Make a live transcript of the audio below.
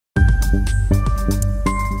Hello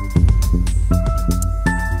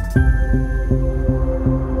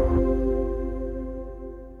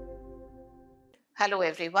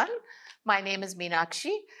everyone, my name is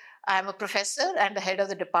Meenakshi. I am a professor and the head of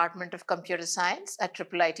the Department of Computer Science at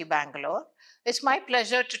IIIT-Bangalore. It's my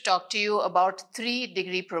pleasure to talk to you about 3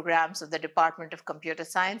 degree programs of the Department of Computer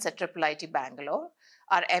Science at IIIT-Bangalore,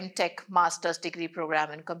 our M.Tech Master's Degree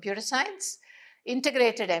Program in Computer Science,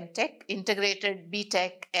 Integrated M.Tech, Integrated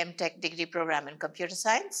B.Tech, M.Tech Degree Program in Computer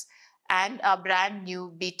Science, and our brand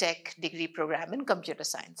new B.Tech Degree Program in Computer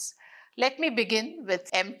Science. Let me begin with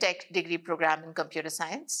M.Tech degree program in computer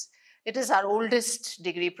science. It is our oldest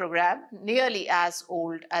degree program, nearly as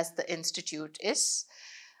old as the institute is.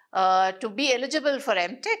 To be eligible for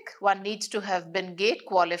M.Tech, one needs to have been GATE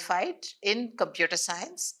qualified in computer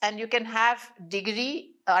science, and you can have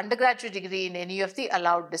undergraduate degree in any of the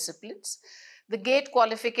allowed disciplines. The GATE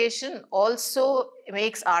qualification also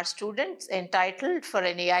makes our students entitled for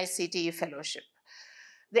an IICTE fellowship.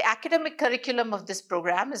 The academic curriculum of this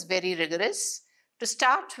program is very rigorous. To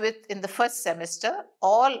start with, in the first semester,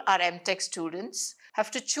 all our M.Tech students have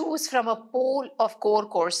to choose from a pool of core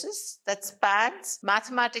courses that spans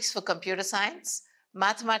mathematics for computer science,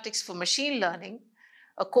 mathematics for machine learning,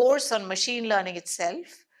 a course on machine learning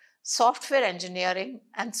itself, software engineering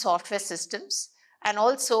and software systems, and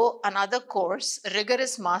also another course,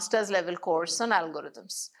 rigorous master's level course on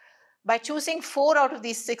algorithms. By choosing 4 out of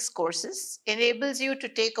these 6 courses enables you to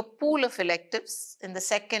take a pool of electives in the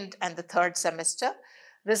second and the third semester,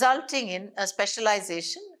 resulting in a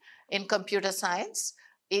specialization in computer science,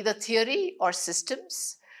 either theory or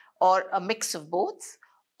systems, or a mix of both,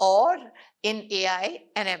 or in AI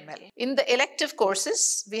and ML. In the elective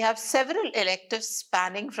courses, we have several electives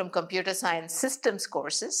spanning from computer science systems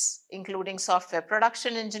courses, including software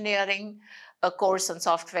production engineering, a course on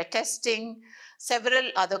software testing, several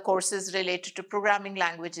other courses related to programming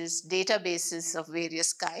languages, databases of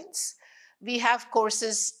various kinds. We have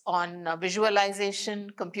courses on visualization,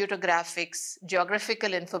 computer graphics,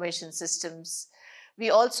 geographical information systems. We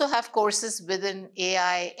also have courses within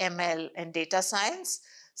AI, ML, and data science,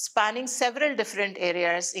 spanning several different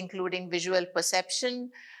areas, including visual perception,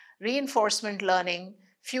 reinforcement learning,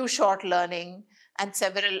 few-shot learning, and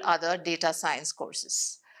several other data science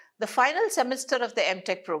courses. The final semester of the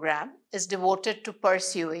M.Tech program is devoted to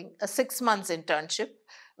pursuing a 6-month internship,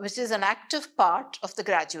 which is an active part of the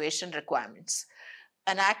graduation requirements.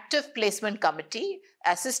 An active placement committee,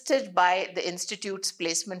 assisted by the Institute's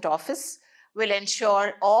placement office, will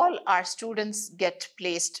ensure all our students get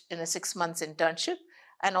placed in a 6-month internship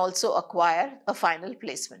and also acquire a final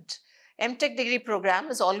placement. M.Tech degree program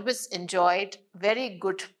has always enjoyed very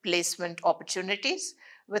good placement opportunities,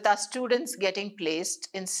 with our students getting placed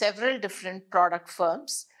in several different product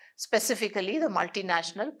firms, specifically the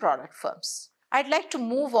multinational product firms. I'd like to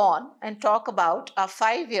move on and talk about our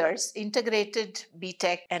 5 years integrated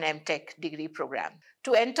B.Tech and M.Tech degree program.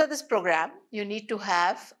 To enter this program, you need to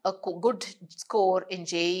have a good score in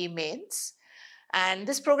JEE mains. And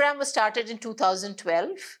this program was started in 2012.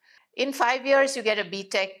 In 5 years, you get a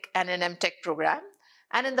B.Tech and an M.Tech program.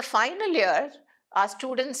 And in the final year, our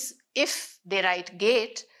students, if they write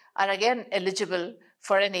GATE, are again eligible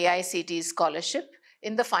for an IICTE scholarship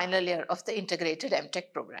in the final year of the integrated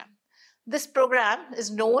M.Tech program. This program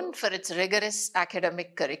is known for its rigorous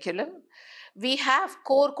academic curriculum. We have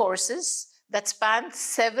core courses that span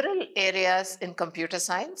several areas in computer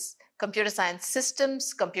science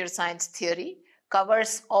systems, computer science theory,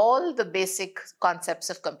 covers all the basic concepts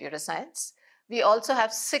of computer science. We also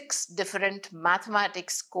have 6 different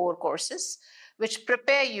mathematics core courses, which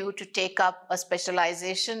prepare you to take up a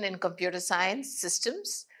specialization in computer science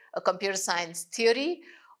systems, a computer science theory,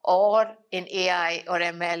 or in AI or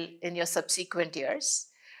ML in your subsequent years.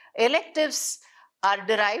 Electives are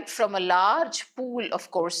derived from a large pool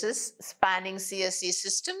of courses spanning CSE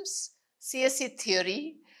systems, CSE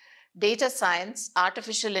theory, data science,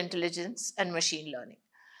 artificial intelligence, and machine learning.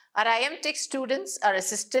 Our IMTech students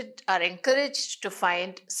are encouraged to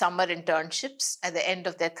find summer internships at the end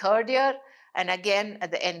of their 3rd year and again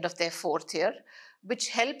at the end of their 4th year, which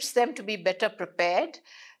helps them to be better prepared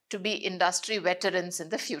to be industry veterans in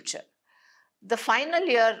the future. The final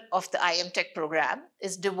year of the IMTech program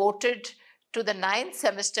is devoted to the 9th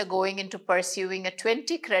semester going into pursuing a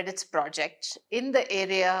 20 credits project in the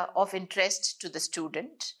area of interest to the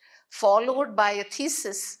student, followed by a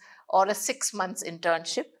thesis or a 6 months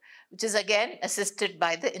internship, which is again assisted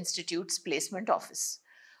by the Institute's placement office.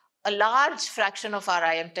 A large fraction of our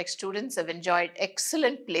IMTech students have enjoyed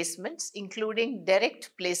excellent placements, including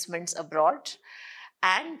direct placements abroad.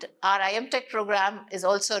 And our IMTech program is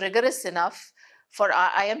also rigorous enough for our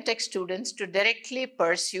IMTech students to directly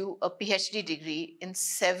pursue a PhD degree in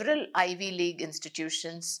several Ivy League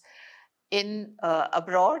institutions in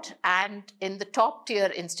abroad and in the top tier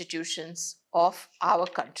institutions of our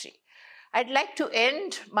country. I'd like to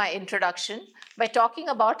end my introduction by talking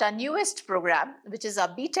about our newest program, which is our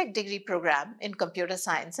BTech degree program in computer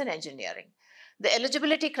science and engineering. The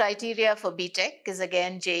eligibility criteria for BTech is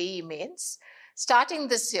again JEE mains. Starting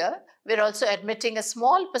this year, we're also admitting a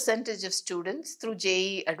small percentage of students through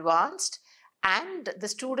JEE Advanced and the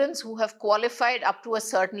students who have qualified up to a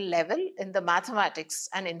certain level in the Mathematics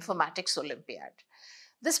and Informatics Olympiad.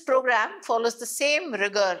 This program follows the same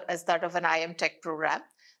rigor as that of an IMTech program.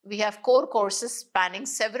 We have core courses spanning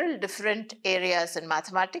several different areas in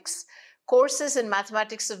mathematics. Courses in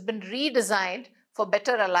mathematics have been redesigned for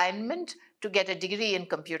better alignment to get a degree in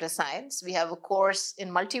computer science. We have a course in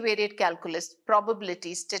multivariate calculus,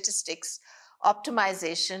 probability, statistics,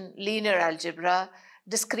 optimization, linear algebra,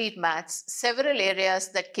 discrete maths, several areas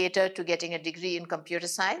that cater to getting a degree in computer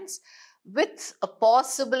science with a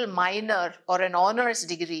possible minor or an honors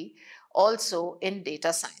degree also in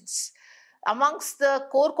data science. Amongst the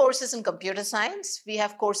core courses in computer science, we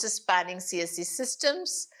have courses spanning CSE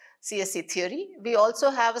systems, CSE theory. We also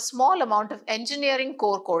have a small amount of engineering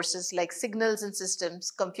core courses like signals and systems,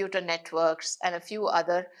 computer networks, and a few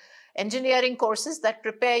other engineering courses that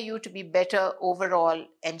prepare you to be better overall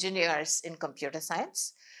engineers in computer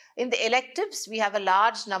science. In the electives, we have a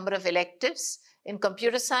large number of electives in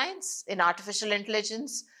computer science, in artificial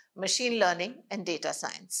intelligence, machine learning, and data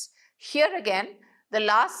science. Here again, the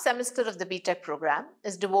last semester of the BTech program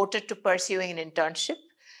is devoted to pursuing an internship.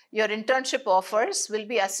 Your internship offers will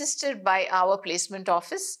be assisted by our placement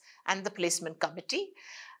office and the placement committee.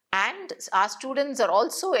 And our students are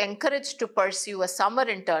also encouraged to pursue a summer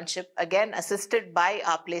internship, again assisted by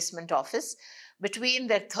our placement office, between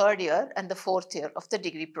their third year and the fourth year of the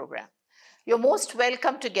degree program. You're most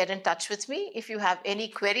welcome to get in touch with me if you have any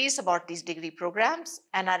queries about these degree programs,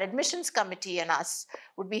 and our admissions committee and us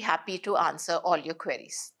would be happy to answer all your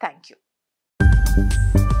queries. Thank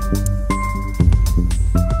you.